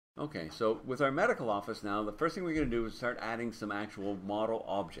Okay, so with our medical office now, the first thing we're going to do is start adding some actual model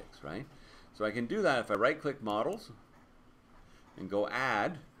objects, right? So I can do that if I right-click Models and go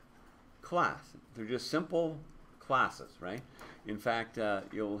Add Class. They're just simple classes, right? In fact,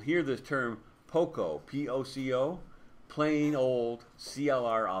 you'll hear this term POCO, P-O-C-O, plain old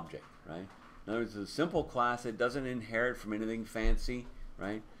CLR object, right? In other words, it's a simple class. It doesn't inherit from anything fancy,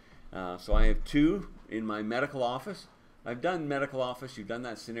 right? So I have two in my medical office. I've done medical office. You've done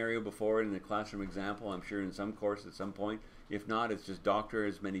that scenario before in the classroom example, I'm sure in some course at some point. If not, it's just doctor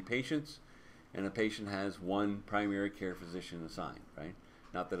has many patients, and a patient has one primary care physician assigned, right?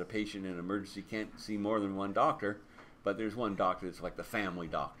 Not that a patient in an emergency can't see more than one doctor, but there's one doctor that's like the family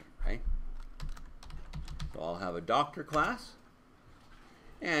doctor, right? So I'll have a doctor class,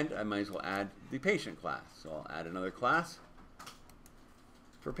 and I might as well add the patient class. So I'll add another class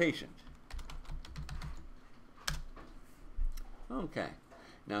for patient. Okay,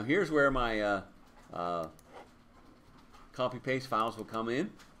 now here's where my copy-paste files will come in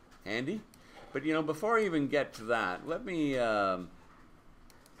handy. But you know, before I even get to that, let me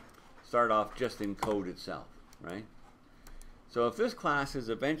start off just in code itself, right? So if this class is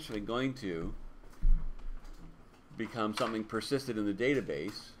eventually going to become something persisted in the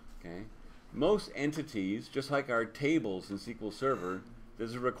database, okay, most entities, just like our tables in SQL Server,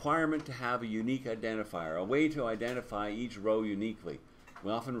 there's a requirement to have a unique identifier, a way to identify each row uniquely.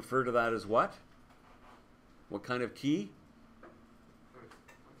 We often refer to that as what? What kind of key?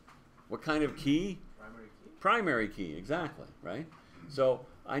 What kind of key? Primary key. Primary key, exactly, right? So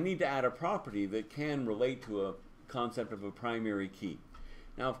I need to add a property that can relate to a concept of a primary key.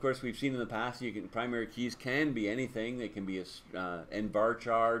 Now, of course, we've seen in the past, primary keys can be anything. They can be a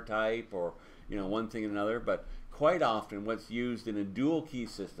nvarchar type, or one thing and another. But quite often, what's used in a dual key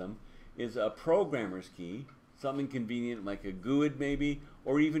system is a programmer's key, something convenient like a GUID maybe,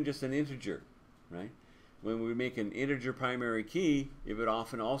 or even just an integer, right? When we make an integer primary key, it would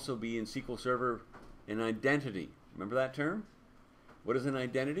often also be in SQL Server an identity. Remember that term? What is an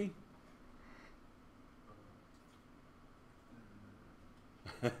identity?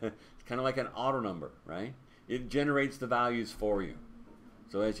 It's kind of like an auto number, right? It generates the values for you.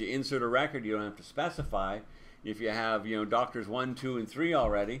 So as you insert a record, you don't have to specify. If you have, doctors 1, 2, and 3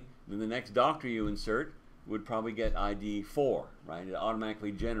 already, then the next doctor you insert would probably get ID 4, right? It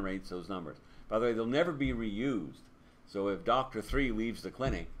automatically generates those numbers. By the way, they'll never be reused. So if Doctor 3 leaves the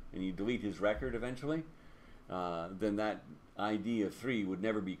clinic and you delete his record eventually, then that ID of 3 would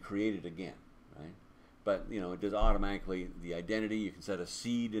never be created again, right? But, it does automatically the identity. You can set a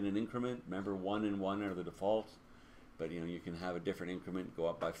seed in an increment. Remember, 1 and 1 are the defaults. But, you can have a different increment, go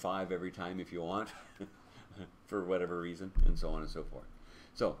up by 5 every time if you want, for whatever reason, and so on and so forth.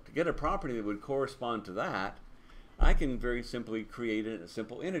 So to get a property that would correspond to that, I can very simply create a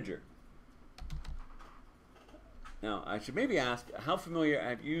simple integer. Now, I should maybe ask, how familiar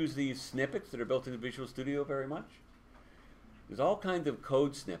have you used these snippets that are built into Visual Studio very much? There's all kinds of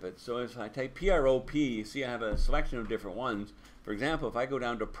code snippets. So if I type PROP, you see I have a selection of different ones. For example, if I go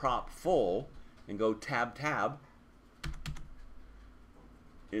down to prop full and go tab tab,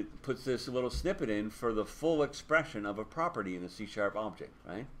 it puts this little snippet in for the full expression of a property in a C# object,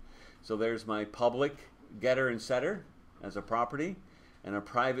 right? So there's my public getter and setter as a property, and a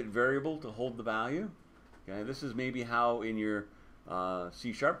private variable to hold the value. Okay, this is maybe how in your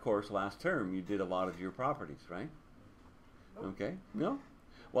C# course last term you did a lot of your properties, right? Nope. Okay, no?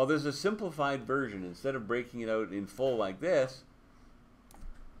 Well, there's a simplified version. Instead of breaking it out in full like this,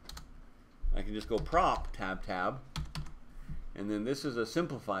 I can just go prop tab tab, and then this is a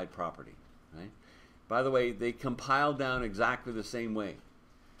simplified property, right? By the way, they compile down exactly the same way.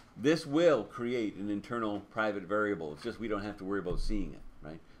 This will create an internal private variable. It's just we don't have to worry about seeing it,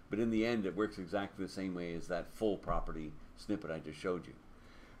 right? But in the end, it works exactly the same way as that full property snippet I just showed you.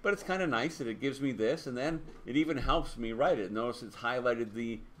 But it's kind of nice that it gives me this, and then it even helps me write it. Notice it's highlighted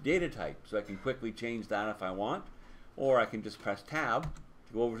the data type, so I can quickly change that if I want, or I can just press tab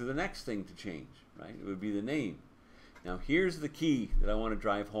to go over to the next thing to change, right? It would be the name. Now here's the key that I want to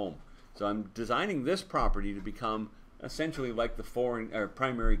drive home. So I'm designing this property to become essentially like the foreign or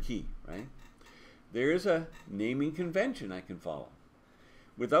primary key, right? There is a naming convention I can follow.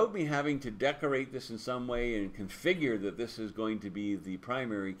 Without me having to decorate this in some way and configure that this is going to be the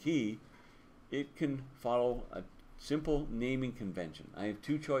primary key, it can follow a simple naming convention. I have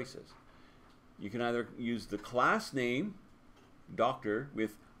two choices. You can either use the class name, doctor,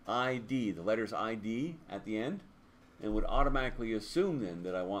 with ID, the letters ID at the end, and would automatically assume then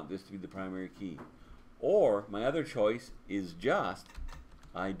that I want this to be the primary key. Or my other choice is just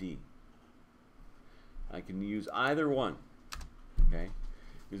ID. I can use either one, okay?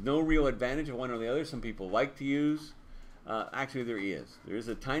 There's no real advantage of one or the other. Some people like to use. Actually, there is. There is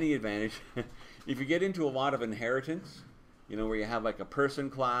a tiny advantage. If you get into a lot of inheritance, you know, where you have like a person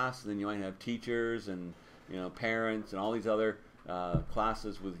class, and then you might have teachers and, you know, parents and all these other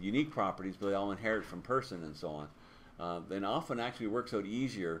classes with unique properties, but they all inherit from person and so on, then often actually works out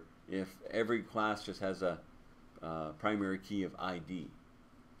easier if every class just has a primary key of ID.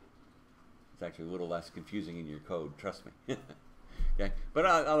 It's actually a little less confusing in your code, trust me. Okay, but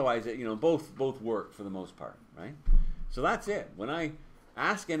otherwise, you know, both work for the most part, right? So that's it. When I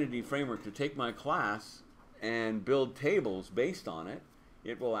ask Entity Framework to take my class and build tables based on it,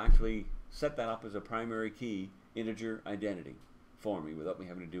 it will actually set that up as a primary key integer identity for me without me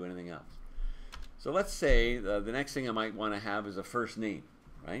having to do anything else. So let's say the next thing I might want to have is a first name,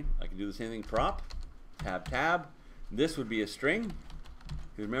 right? I can do the same thing, prop, tab, tab. This would be a string.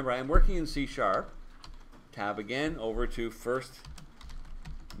 Because remember, I am working in C#. Tab again, over to first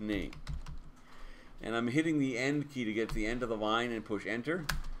name. And I'm hitting the end key to get to the end of the line and push enter.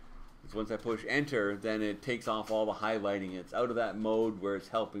 Because once I push enter, then it takes off all the highlighting. It's out of that mode where it's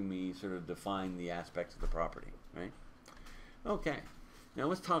helping me sort of define the aspects of the property, right? Okay, now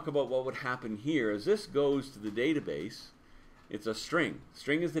let's talk about what would happen here. As this goes to the database, it's a string.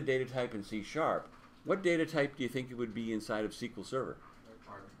 String is the data type in C#. What data type do you think it would be inside of SQL Server?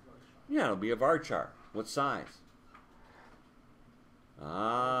 Yeah, it'll be a varchar. What size?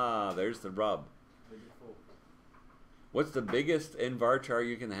 Ah, there's the rub. What's the biggest in varchar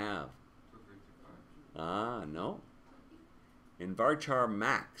you can have? Ah, no. In varchar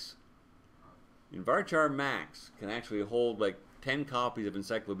max. In varchar max can actually hold like 10 copies of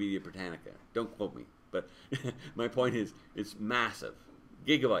Encyclopedia Britannica. Don't quote me, but my point is it's massive.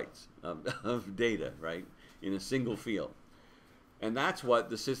 Gigabytes of data, right, in a single field. And that's what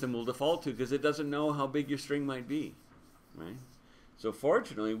the system will default to because it doesn't know how big your string might be, right? So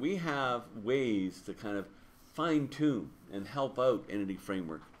fortunately, we have ways to kind of fine-tune and help out Entity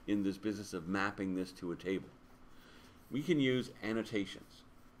Framework in this business of mapping this to a table. We can use annotations.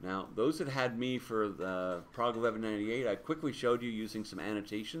 Now, those that had me for the PROG1612, I quickly showed you using some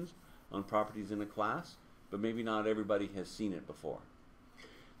annotations on properties in a class, but maybe not everybody has seen it before.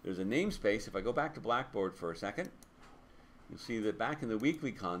 There's a namespace. If I go back to Blackboard for a second, you'll see that back in the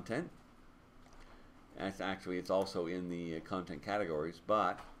weekly content, it's also in the content categories,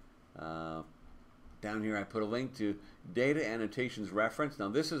 but down here I put a link to data annotations reference. Now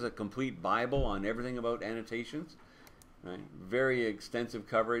this is a complete Bible on everything about annotations, right? Very extensive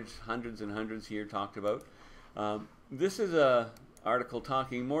coverage, hundreds and hundreds here talked about. This is a article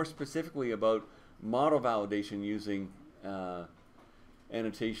talking more specifically about model validation using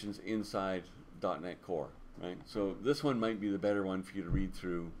annotations inside .NET Core. Right? So this one might be the better one for you to read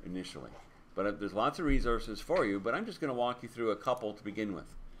through initially. But there's lots of resources for you, but I'm just going to walk you through a couple to begin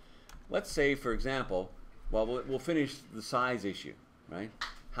with. Let's say, for example, well, we'll finish the size issue, right?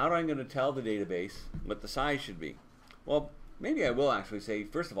 How am I going to tell the database what the size should be? Well, maybe I will actually say,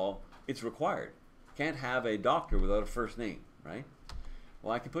 first of all, it's required. Can't have a doctor without a first name, right?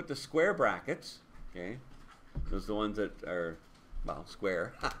 Well, I can put the square brackets, okay? Those are the ones that are, well,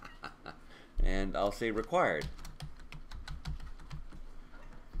 square. And I'll say required.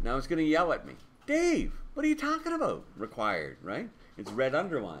 Now it's going to yell at me. Dave, what are you talking about? Required, right? It's red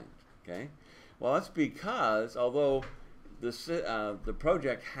underlined, okay? Well, that's because although the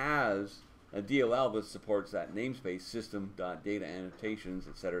project has a DLL that supports that namespace, system.data annotations,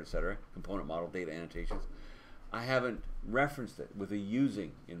 etc., component model data annotations, I haven't referenced it with a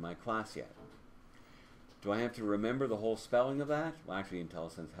using in my class yet. Do I have to remember the whole spelling of that? Well, actually,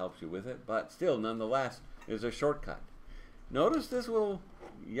 IntelliSense helps you with it, but still, nonetheless, there's a shortcut. Notice this little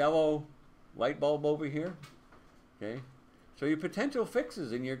yellow light bulb over here? Okay. So your potential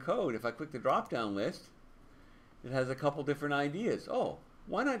fixes in your code, if I click the drop-down list, it has a couple different ideas. Oh,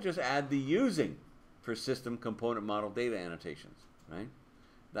 why not just add the using for system component model data annotations, right?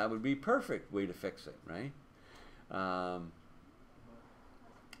 That would be perfect way to fix it, right?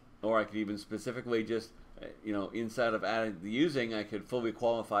 Or I could even specifically just, you know, inside of adding the using, I could fully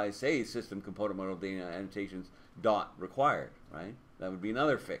qualify, say, system component model data annotations dot required, right? That would be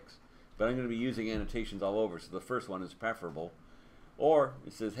another fix. But I'm going to be using annotations all over, so the first one is preferable. Or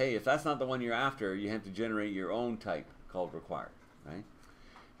it says, hey, if that's not the one you're after, you have to generate your own type called required, right?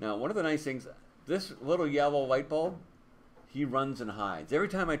 Now, one of the nice things, this little yellow light bulb, he runs and hides. Every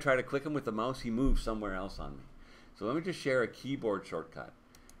time I try to click him with the mouse, he moves somewhere else on me. So let me just share a keyboard shortcut.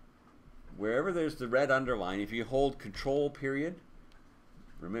 Wherever there's the red underline, if you hold Control period,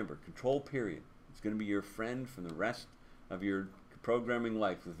 remember, Control period, it's going to be your friend from the rest of your programming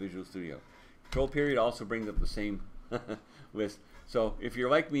life with Visual Studio. Control period also brings up the same list. So if you're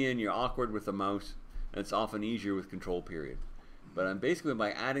like me and you're awkward with the mouse, it's often easier with control period. But I'm basically,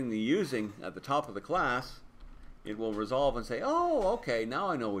 by adding the using at the top of the class, it will resolve and say, oh, okay, now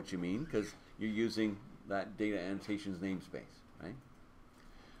I know what you mean, because you're using that data annotations namespace, right?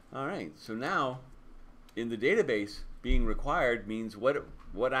 All right, so now in the database, being required means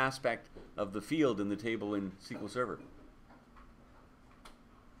what aspect of the field in the table in SQL Server?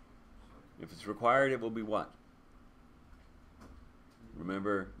 If it's required, it will be what?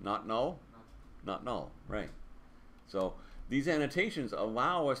 Remember, not null? Not null, right. So these annotations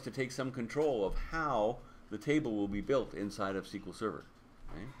allow us to take some control of how the table will be built inside of SQL Server,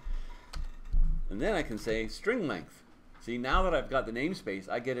 right? And then I can say string length. See, now that I've got the namespace,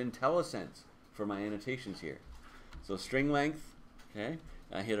 I get IntelliSense for my annotations here. So string length, okay,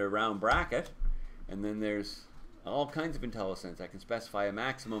 I hit a round bracket, and then there's all kinds of IntelliSense. I can specify a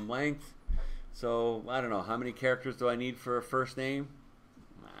maximum length. So I don't know, how many characters do I need for a first name?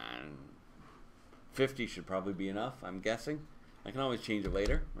 50 should probably be enough, I'm guessing. I can always change it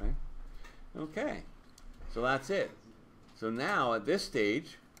later, right? Okay, so that's it. So now at this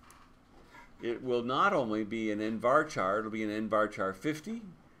stage, it will not only be an nvarchar, it'll be an nvarchar 50,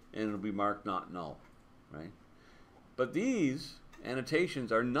 and it'll be marked not null, right? But these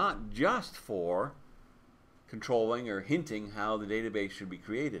annotations are not just for controlling or hinting how the database should be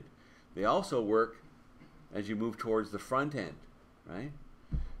created. They also work as you move towards the front end, right?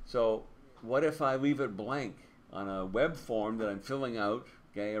 So what if I leave it blank on a web form that I'm filling out,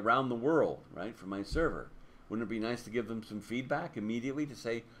 okay, around the world, right, for my server? Wouldn't it be nice to give them some feedback immediately to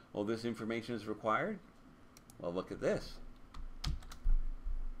say, oh, this information is required? Well, look at this.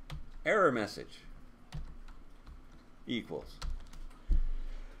 Error message equals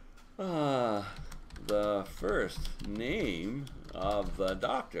the first name of the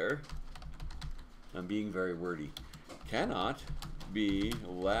doctor, I'm being very wordy, cannot be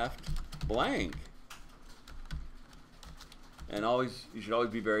left blank. And always, you should always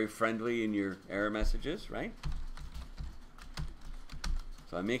be very friendly in your error messages, right?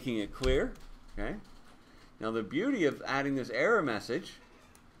 So I'm making it clear, okay? Now the beauty of adding this error message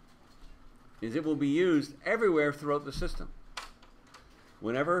is it will be used everywhere throughout the system.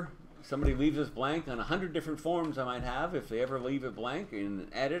 Whenever somebody leaves us blank on 100 different forms I might have, if they ever leave it blank in an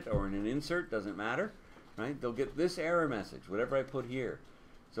edit or in an insert, doesn't matter, right? They'll get this error message, whatever I put here.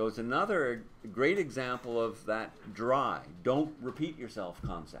 So it's another great example of that dry, don't repeat yourself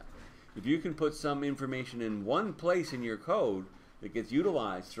concept. If you can put some information in one place in your code that gets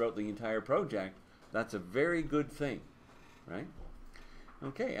utilized throughout the entire project, that's a very good thing, right?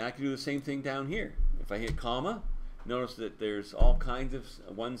 Okay, and I can do the same thing down here. If I hit comma, notice that there's all kinds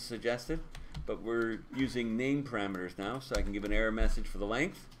of ones suggested, but we're using name parameters now, so I can give an error message for the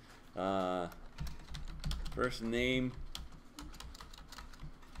length. First name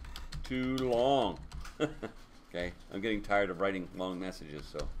too long. Okay, I'm getting tired of writing long messages,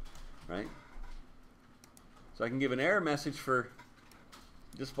 so, right? So I can give an error message for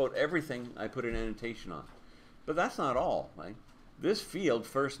just about everything I put an annotation on. But that's not all, right? This field,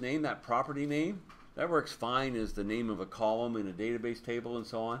 first name, that property name, that works fine as the name of a column in a database table and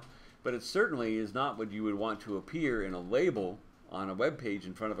so on, but it certainly is not what you would want to appear in a label on a web page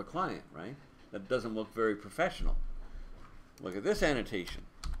in front of a client, right? That doesn't look very professional. Look at this annotation.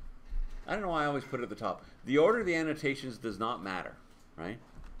 I don't know why I always put it at the top. The order of the annotations does not matter, right?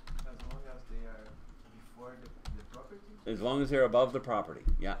 As long as they are before the property? As long as they're above the property,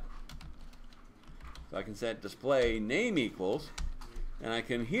 yeah. So I can set display name equals, and I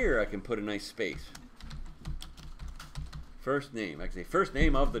can put a nice space. First name, I can say first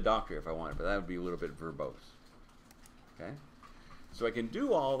name of the doctor if I wanted, but that would be a little bit verbose. Okay? So I can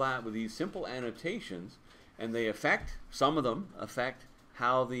do all that with these simple annotations, and they affect, some of them affect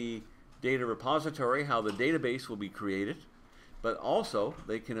how the data repository, how the database will be created, but also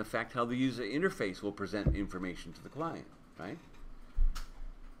they can affect how the user interface will present information to the client, right?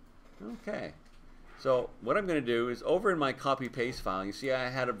 Okay. So what I'm going to do is over in my copy paste file, you see I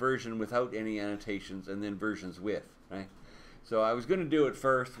had a version without any annotations and then versions with, right? So I was going to do it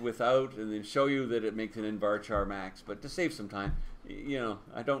first without and then show you that it makes an nvarchar max, but to save some time, you know,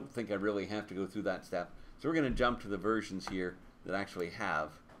 I don't think I really have to go through that step. So we're going to jump to the versions here that actually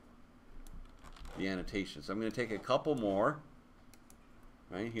have the annotations. So I'm going to take a couple more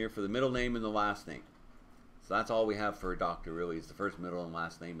right here for the middle name and the last name. So that's all we have for a doctor really, is the first, middle, and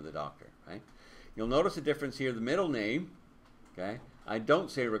last name of the doctor, right? You'll notice a difference here. The middle name, okay, I don't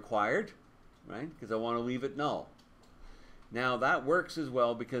say required, right, because I want to leave it null. Now that works as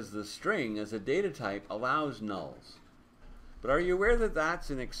well because the string as a data type allows nulls. But are you aware that that's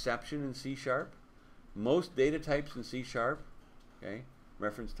an exception in C#? Most data types in C# okay,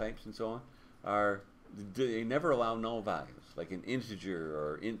 reference types and so on, they never allow null values, like an integer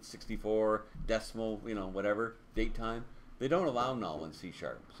or int64, decimal, you know, whatever, date time. They don't allow null in C#.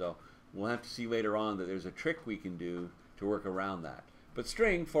 So we'll have to see later on that there's a trick we can do to work around that. But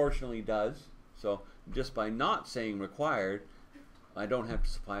string, fortunately, does. So just by not saying required, I don't have to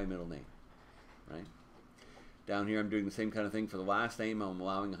supply a middle name, right? Down here, I'm doing the same kind of thing for the last name. I'm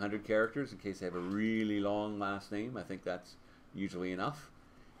allowing 100 characters in case I have a really long last name. I think that's usually enough.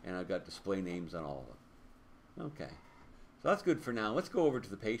 And I've got display names on all of them. Okay. So that's good for now. Let's go over to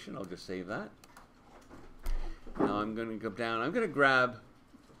the patient. I'll just save that. Now I'm going to go down. I'm going to grab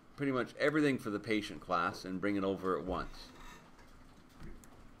pretty much everything for the patient class and bring it over at once.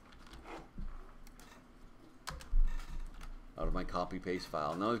 Out of my copy-paste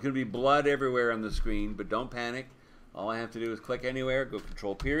file. Now there's going to be blood everywhere on the screen, but don't panic. All I have to do is click anywhere, go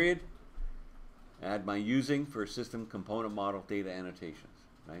Control period, add my using for system component model data annotations.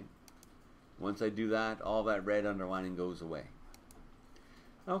 Right? Once I do that, all that red underlining goes away.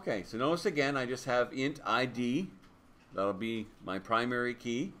 Okay, so notice again, I just have int ID. That'll be my primary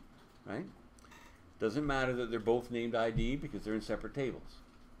key. Right? Doesn't matter that they're both named ID because they're in separate tables.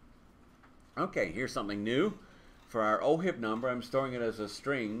 Okay, here's something new. For our OHIP number, I'm storing it as a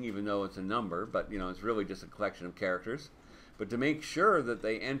string, even though it's a number, but you know, it's really just a collection of characters. But to make sure that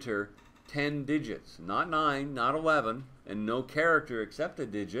they enter 10 digits, not 9, not 11, and no character except a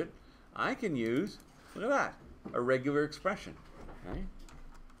digit, I can use, look at that, a regular expression. Right?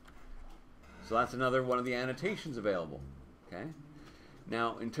 So that's another one of the annotations available. Okay?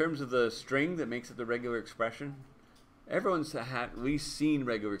 Now, in terms of the string that makes it the regular expression, everyone's had at least seen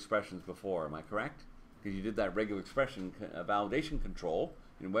regular expressions before, am I correct? Because you did that regular expression validation control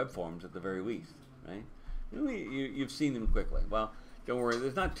in web forms at the very least, right? You've seen them quickly. Well, don't worry,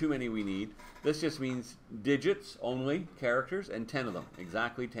 there's not too many we need. This just means digits only, characters, and 10 of them,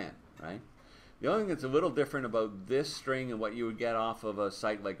 exactly 10, right? The only thing that's a little different about this string and what you would get off of a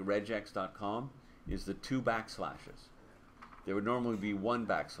site like regex.com is the 2 backslashes. There would normally be 1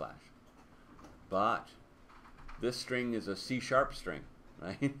 backslash. But this string is a C# string,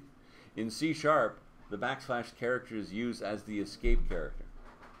 right? In C#, the backslash character is used as the escape character.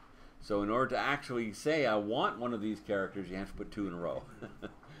 So in order to actually say I want one of these characters, you have to put 2 in a row.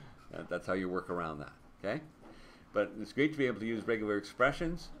 That's how you work around that. Okay? But it's great to be able to use regular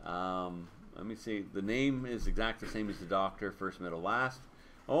expressions. Let me see. The name is exactly the same as the doctor, first, middle, last.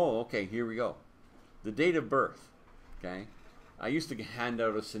 Oh, okay, here we go. The date of birth. Okay? I used to hand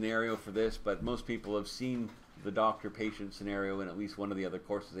out a scenario for this, but most people have seen the doctor-patient scenario in at least one of the other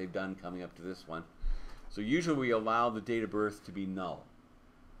courses they've done coming up to this one. So usually we allow the date of birth to be null.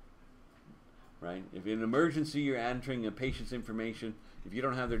 Right? If in an emergency you're entering a patient's information, if you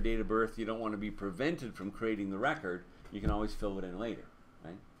don't have their date of birth, you don't want to be prevented from creating the record, you can always fill it in later.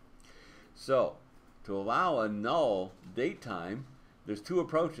 Right? So, to allow a null date time, there's 2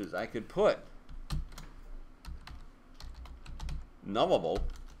 approaches. I could put nullable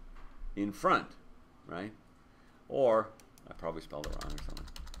in front, right? Or, I probably spelled it wrong or something.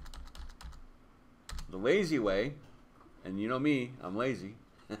 The lazy way, and you know me, I'm lazy,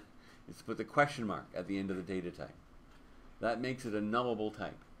 is to put the question mark at the end of the data type. That makes it a nullable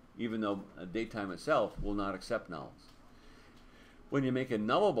type, even though a datetime itself will not accept nulls. When you make a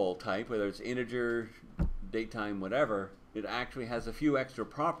nullable type, whether it's integer, datetime, whatever, it actually has a few extra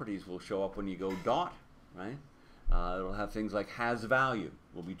properties will show up when you go dot, right? It'll have things like has value,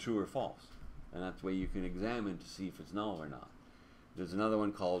 will be true or false. And that's the way you can examine to see if it's null or not. There's another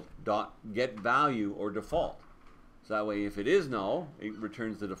one called dot get value or default. So that way if it is null, it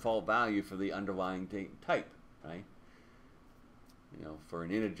returns the default value for the underlying type, right? You know, for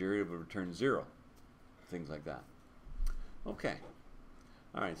an integer, it would return 0. Things like that. Okay.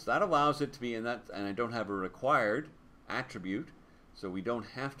 All right, so that allows it to be, and I don't have a required attribute, so we don't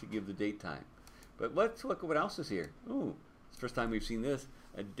have to give the date time. But let's look at what else is here. Ooh, it's the first time we've seen this.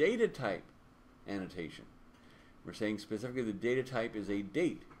 A data type annotation. We're saying specifically the data type is a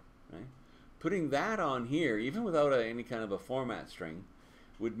date, right? Putting that on here, even without any kind of a format string,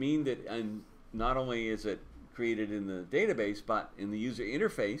 would mean that not only is it created in the database, but in the user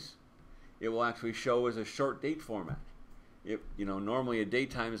interface, it will actually show as a short date format. You know, normally a date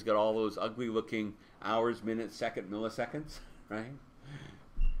time has got all those ugly looking hours, minutes, second, milliseconds, right?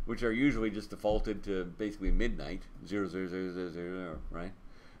 Which are usually just defaulted to basically midnight, 000000, right?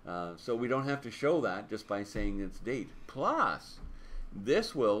 So we don't have to show that just by saying it's date. Plus,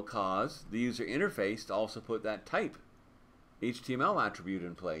 this will cause the user interface to also put that type HTML attribute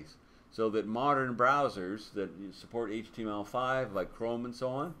in place, so that modern browsers that support HTML5, like Chrome and so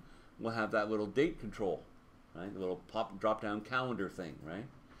on, will have that little date control right? The little drop-down calendar thing, right?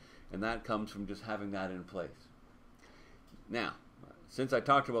 And that comes from just having that in place. Now, since I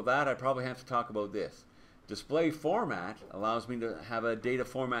talked about that, I probably have to talk about this. Display format allows me to have a data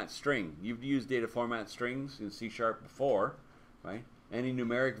format string. You've used data format strings in C# before, right? Any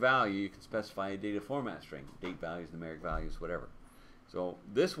numeric value, you can specify a data format string. Date values, numeric values, whatever. So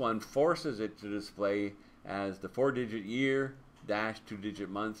this one forces it to display as the 4-digit year, dash 2-digit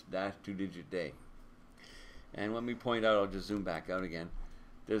month, dash 2-digit day. And let me point out, I'll just zoom back out again.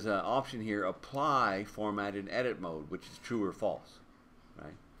 There's an option here, apply format in edit mode, which is true or false,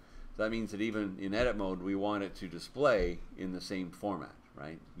 right? So that means that even in edit mode, we want it to display in the same format,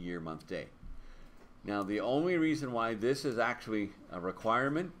 right? Year, month, day. Now, the only reason why this is actually a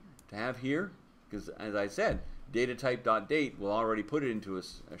requirement to have here, because as I said, data type.date will already put it into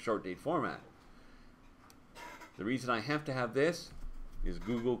a short date format. The reason I have to have this is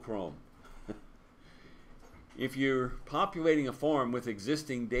Google Chrome. If you're populating a form with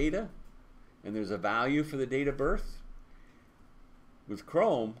existing data and there's a value for the date of birth, with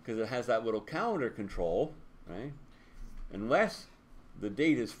Chrome, because it has that little calendar control, right? Unless the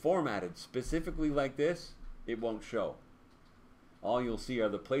date is formatted specifically like this, it won't show. All you'll see are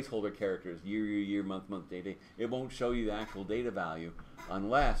the placeholder characters, year, month, day, day. It won't show you the actual data value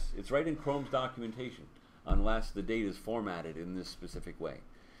unless, it's right in Chrome's documentation, unless the date is formatted in this specific way.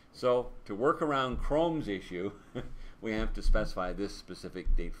 So to work around Chrome's issue, we have to specify this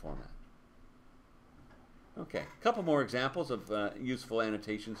specific date format. Okay, a couple more examples of useful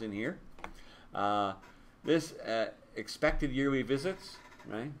annotations in here. This expected yearly visits,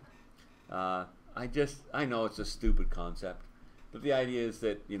 right? I know it's a stupid concept, but the idea is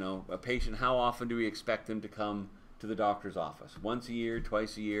that, you know, a patient, how often do we expect them to come to the doctor's office? Once a year,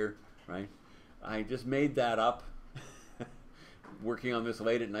 twice a year, right? I just made that up working on this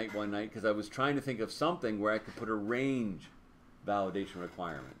late at night one night because I was trying to think of something where I could put a range validation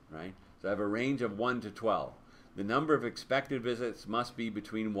requirement, right? So I have a range of 1 to 12. The number of expected visits must be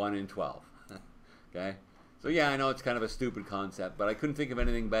between 1 and 12. Okay? So yeah, I know it's kind of a stupid concept, but I couldn't think of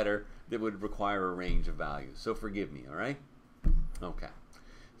anything better that would require a range of values. So forgive me, all right? Okay.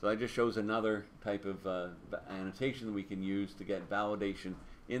 So that just shows another type of annotation that we can use to get validation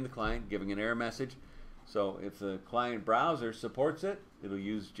in the client, giving an error message. So if the client browser supports it, it'll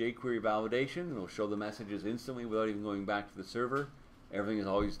use jQuery validation. It'll show the messages instantly without even going back to the server. Everything is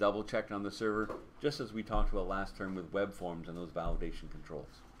always double checked on the server, just as we talked about last term with web forms and those validation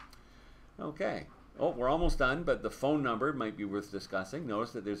controls. Okay. Oh, we're almost done, but the phone number might be worth discussing.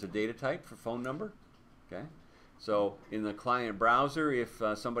 Notice that there's a data type for phone number. Okay. So in the client browser, if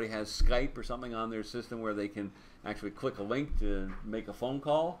somebody has Skype or something on their system where they can actually click a link to make a phone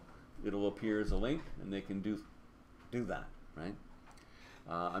call, it'll appear as a link, and they can do that, right?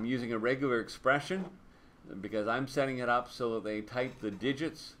 I'm using a regular expression because I'm setting it up so that they type the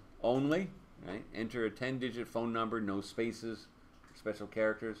digits only, right? Enter a 10-digit phone number, no spaces, special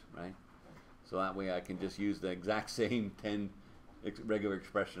characters, right? So that way I can just use the exact same 10 regular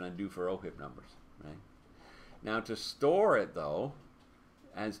expression I do for OHIP numbers, right? Now to store it though,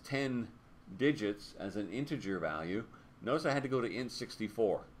 as 10 digits as an integer value, notice I had to go to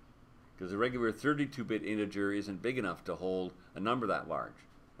int64 because the regular 32-bit integer isn't big enough to hold a number that large,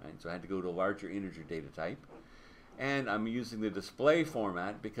 right? So I had to go to a larger integer data type. And I'm using the display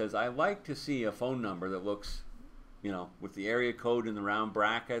format because I like to see a phone number that looks, you know, with the area code in the round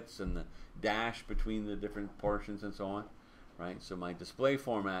brackets and the dash between the different portions and so on, right? So my display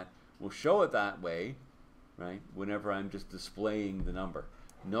format will show it that way, right, whenever I'm just displaying the number.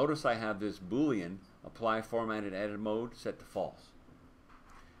 Notice I have this Boolean, apply format in edit mode, set to false.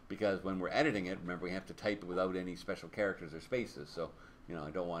 Because when we're editing it, remember we have to type it without any special characters or spaces, so, you know, I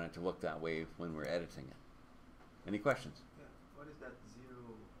don't want it to look that way when we're editing it. Any questions? Yeah. What is that 0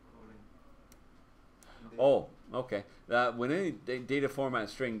 colon? Oh, okay. When any data format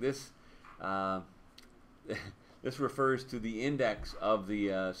string, this this refers to the index of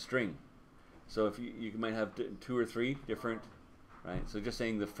the string. So if you might have 2 or 3 different, right? So just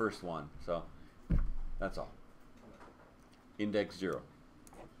saying the first one. So that's all. Index 0.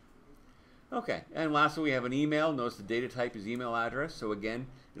 Okay, and lastly we have an email. Notice the data type is email address. So again,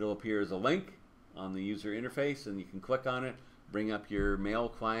 it'll appear as a link on the user interface, and you can click on it, bring up your mail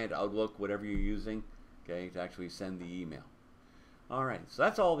client, Outlook, whatever you're using, okay, to actually send the email. All right, so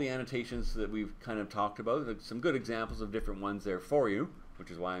that's all the annotations that we've kind of talked about. Some good examples of different ones there for you,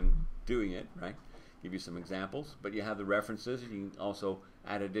 which is why I'm doing it, right? Give you some examples, but you have the references. You can also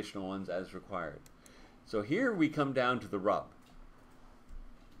add additional ones as required. So here we come down to the rub.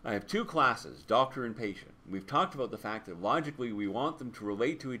 I have two classes, doctor and patient. We've talked about the fact that logically we want them to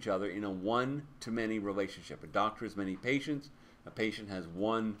relate to each other in a one-to-many relationship. A doctor has many patients, a patient has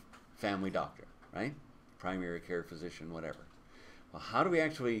one family doctor, right? Primary care physician, whatever. Well, how do we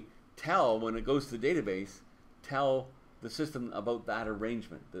actually tell, when it goes to the database, tell the system about that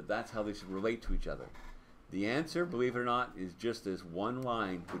arrangement, that that's how they should relate to each other? The answer, believe it or not, is just this one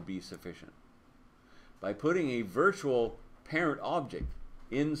line would be sufficient. By putting a virtual parent object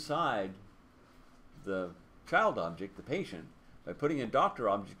inside the child object, the patient, by putting a doctor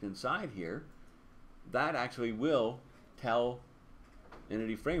object inside here, that actually will tell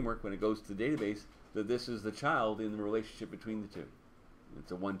Entity Framework, when it goes to the database, that this is the child in the relationship between the two.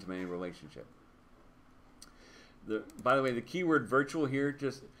 It's a one-to-many relationship. By the way, the keyword virtual here,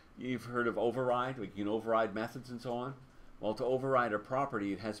 just, you've heard of override, like you can override methods and so on. Well, to override a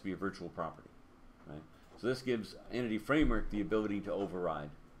property, it has to be a virtual property, right? So this gives Entity Framework the ability to override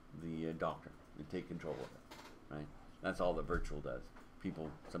the doctrine and take control of it, right? That's all that virtual does. People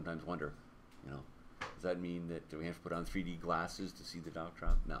sometimes wonder, you know, does that mean that we have to put on 3D glasses to see the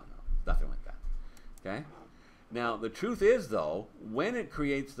doctrine? No, nothing like that, okay? Now, the truth is, though, when it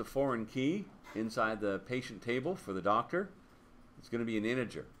creates the foreign key inside the patient table for the doctor, it's going to be an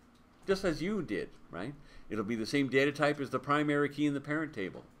integer, just as you did, right? It'll be the same data type as the primary key in the parent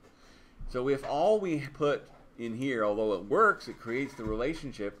table. So if all we put in here, although it works, it creates the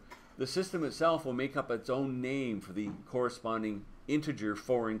relationship, the system itself will make up its own name for the corresponding integer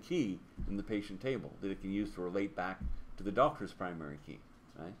foreign key in the patient table that it can use to relate back to the doctor's primary key,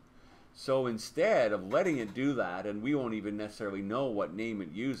 right? So instead of letting it do that, and we won't even necessarily know what name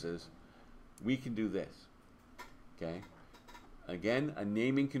it uses, we can do this, okay? Again, a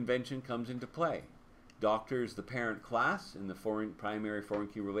naming convention comes into play. Doctor is the parent class in the primary foreign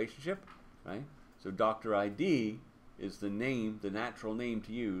key relationship, right? So doctor ID is the name, the natural name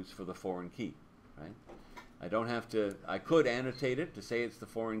to use for the foreign key, right? I don't have to, I could annotate it to say it's the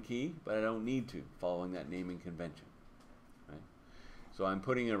foreign key, but I don't need to, following that naming convention, right? So I'm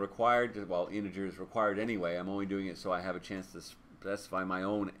putting a required, well, integer is required anyway. I'm only doing it so I have a chance to specify my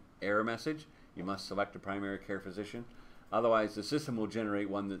own error message. You must select a primary care physician. Otherwise, the system will generate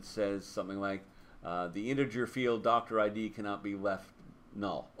one that says something like, the integer field doctor ID cannot be left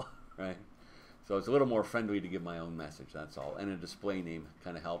null, right? So it's a little more friendly to give my own message, that's all. And a display name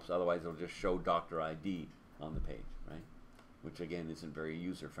kind of helps. Otherwise, it'll just show doctor ID on the page, right? Which, again, isn't very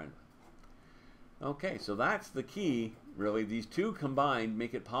user-friendly. Okay, so that's the key, really. These two combined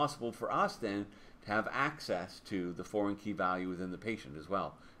make it possible for us, then, to have access to the foreign key value within the patient as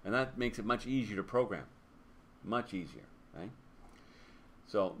well. And that makes it much easier to program. Much easier, right?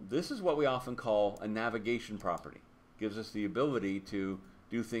 So this is what we often call a navigation property. It gives us the ability to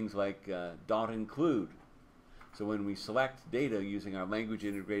do things like dot include. So when we select data using our language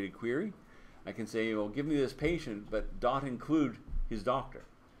integrated query, I can say, well, give me this patient, but dot include his doctor.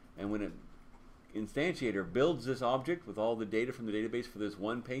 And when it instantiator builds this object with all the data from the database for this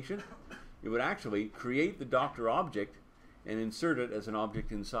one patient, it would actually create the doctor object and insert it as an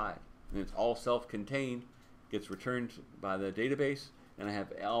object inside. And it's all self-contained, gets returned by the database, and I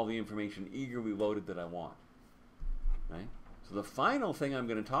have all the information eagerly loaded that I want, right? So the final thing I'm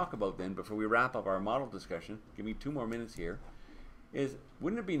going to talk about then, before we wrap up our model discussion, give me 2 more minutes here, is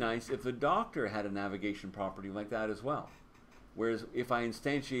wouldn't it be nice if the doctor had a navigation property like that as well? Whereas if I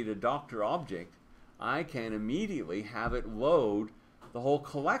instantiate a doctor object, I can immediately have it load the whole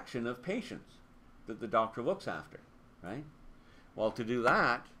collection of patients that the doctor looks after, right? Well, to do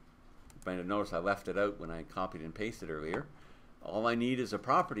that, you might have noticed I left it out when I copied and pasted earlier. All I need is a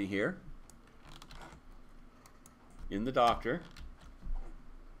property here in the doctor,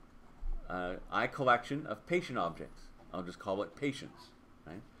 collection of patient objects. I'll just call it patients,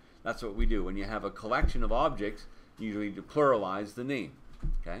 right? That's what we do. When you have a collection of objects, you usually pluralize the name,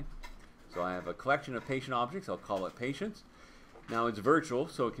 okay? So I have a collection of patient objects. I'll call it patients. Now it's virtual,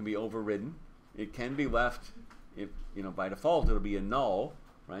 so it can be overridden. It can be left, if you know, by default it'll be a null,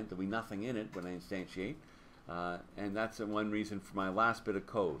 right? There'll be nothing in it when I instantiate. And that's one reason for my last bit of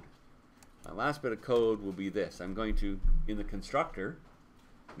code. My last bit of code will be this. I'm going to, in the constructor,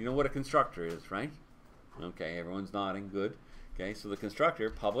 you know what a constructor is, right? Okay, everyone's nodding, good. Okay, so the constructor,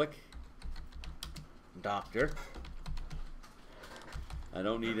 public doctor. I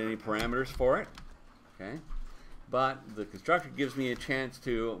don't need any parameters for it, okay? But the constructor gives me a chance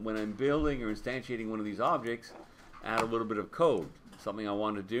to, when I'm building or instantiating one of these objects, add a little bit of code. Something I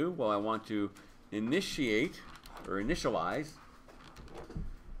want to do, well, I want to initiate or initialize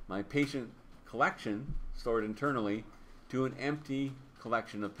my patient collection stored internally to an empty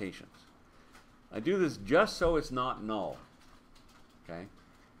collection of patients. I do this just so it's not null, okay?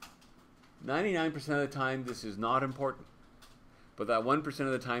 99% of the time, this is not important. But that 1%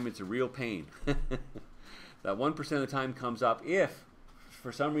 of the time, it's a real pain. That 1% of the time comes up if,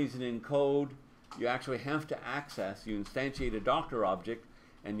 for some reason in code, you actually have to access, you instantiate a doctor object,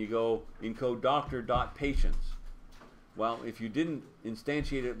 and you go encode doctor.patients. Well, if you didn't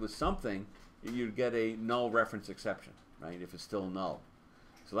instantiate it with something, you'd get a null reference exception, right, if it's still null.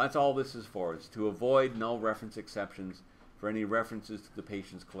 So that's all this is for. It's to avoid null reference exceptions for any references to the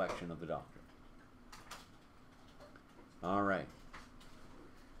patient's collection of the doctor. All right.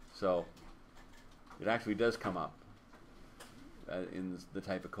 So it actually does come up in the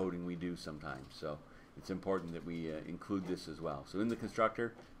type of coding we do sometimes. So it's important that we include this as well. So in the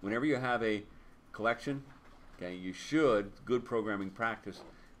constructor, whenever you have a collection, okay, you should, good programming practice,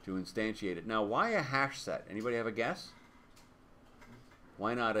 to instantiate it. Now, why a hash set? Anybody have a guess?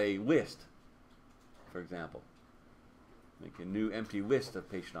 Why not a list, for example? Make a new empty list of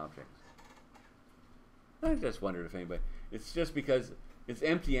patient objects. I just wondered if anybody... It's just because it's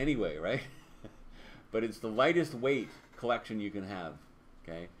empty anyway, right? But it's the lightest weight collection you can have,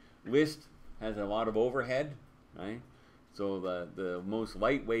 okay? List has a lot of overhead, right? So the most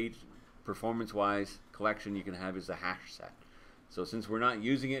lightweight, performance-wise collection you can have is the hash set. So since we're not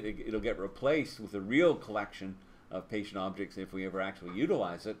using it, it'll get replaced with a real collection of patient objects. If we ever actually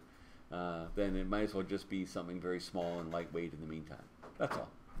utilize it, then it might as well just be something very small and lightweight in the meantime. That's all.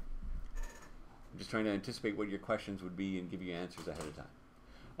 I'm just trying to anticipate what your questions would be and give you answers ahead of time.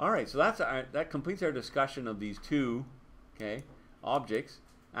 All right, so that completes our discussion of these two, okay, objects.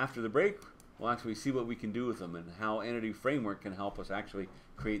 After the break, we'll actually see what we can do with them and how Entity Framework can help us actually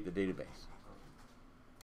create the database.